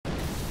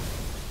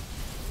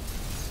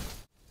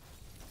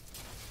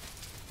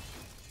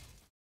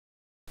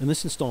In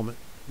this installment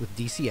with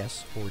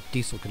DCS, or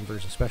Diesel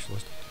Conversion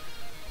Specialist,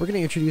 we're going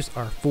to introduce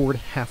our Ford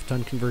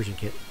half-ton conversion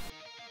kit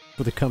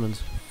for the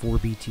Cummins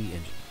 4BT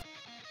engine.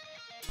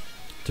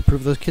 To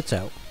prove those kits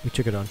out, we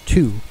took it on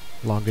 2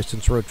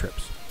 long-distance road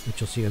trips, which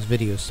you'll see as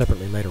videos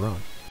separately later on.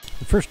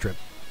 The first trip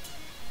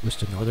was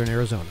to northern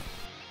Arizona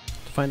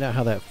to find out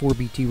how that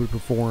 4BT would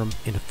perform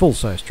in a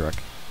full-size truck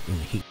in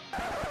the heat,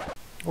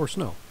 or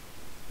snow,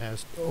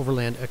 as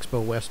Overland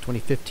Expo West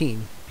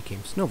 2015 became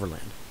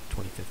Snowverland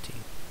 2015.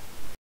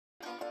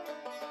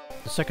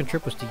 The second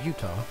trip was to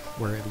Utah,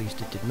 where at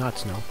least it did not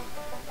snow,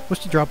 was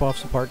to drop off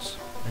some parts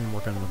and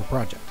work on another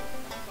project.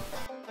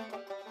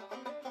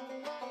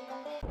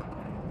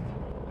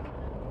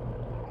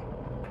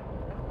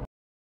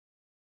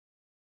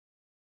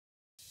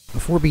 A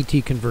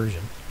 4BT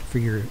conversion for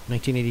your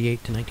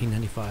 1988 to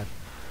 1995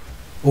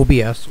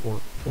 OBS,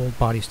 or old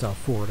body style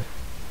Ford,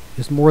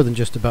 is more than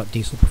just about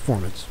diesel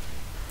performance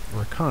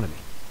or economy.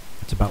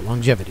 It's about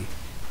longevity.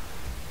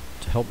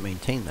 To help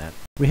maintain that,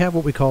 we have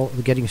what we call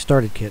the Getting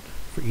Started kit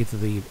for either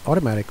the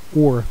automatic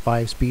or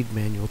 5-speed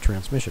manual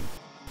transmission.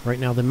 Right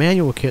now, the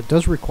manual kit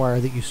does require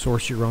that you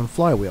source your own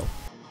flywheel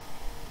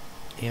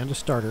and a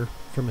starter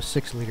from a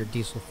 6-liter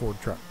diesel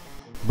Ford truck.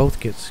 Both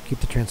kits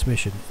keep the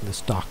transmission in the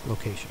stock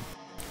location.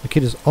 The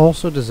kit is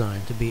also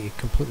designed to be a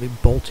completely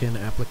bolt-in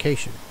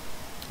application.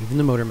 Even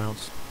the motor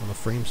mounts on the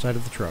frame side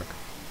of the truck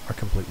are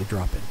completely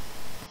drop-in.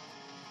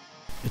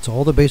 It's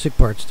all the basic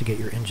parts to get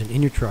your engine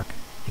in your truck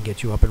and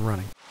get you up and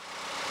running.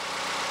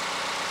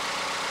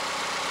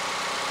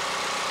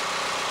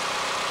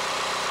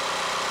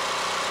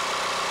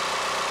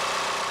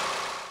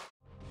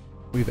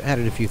 We've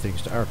added a few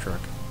things to our truck: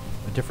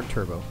 a different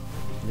turbo,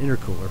 an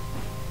intercooler,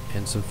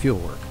 and some fuel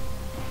work.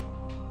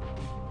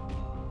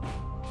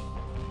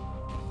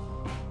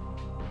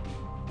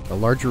 A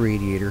larger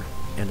radiator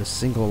and a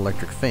single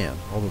electric fan,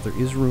 although there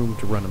is room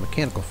to run a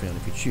mechanical fan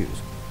if you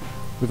choose.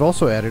 We've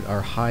also added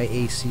our high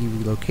AC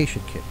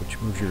relocation kit, which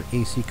moves your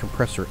AC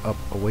compressor up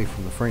away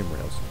from the frame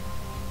rails.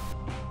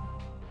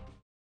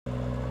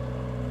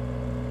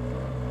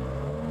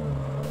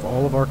 For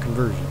all of our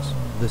conversions,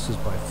 this is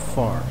by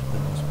far the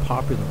most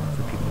popular one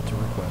for people to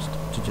request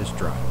to just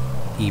drive,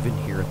 even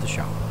here at the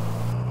shop.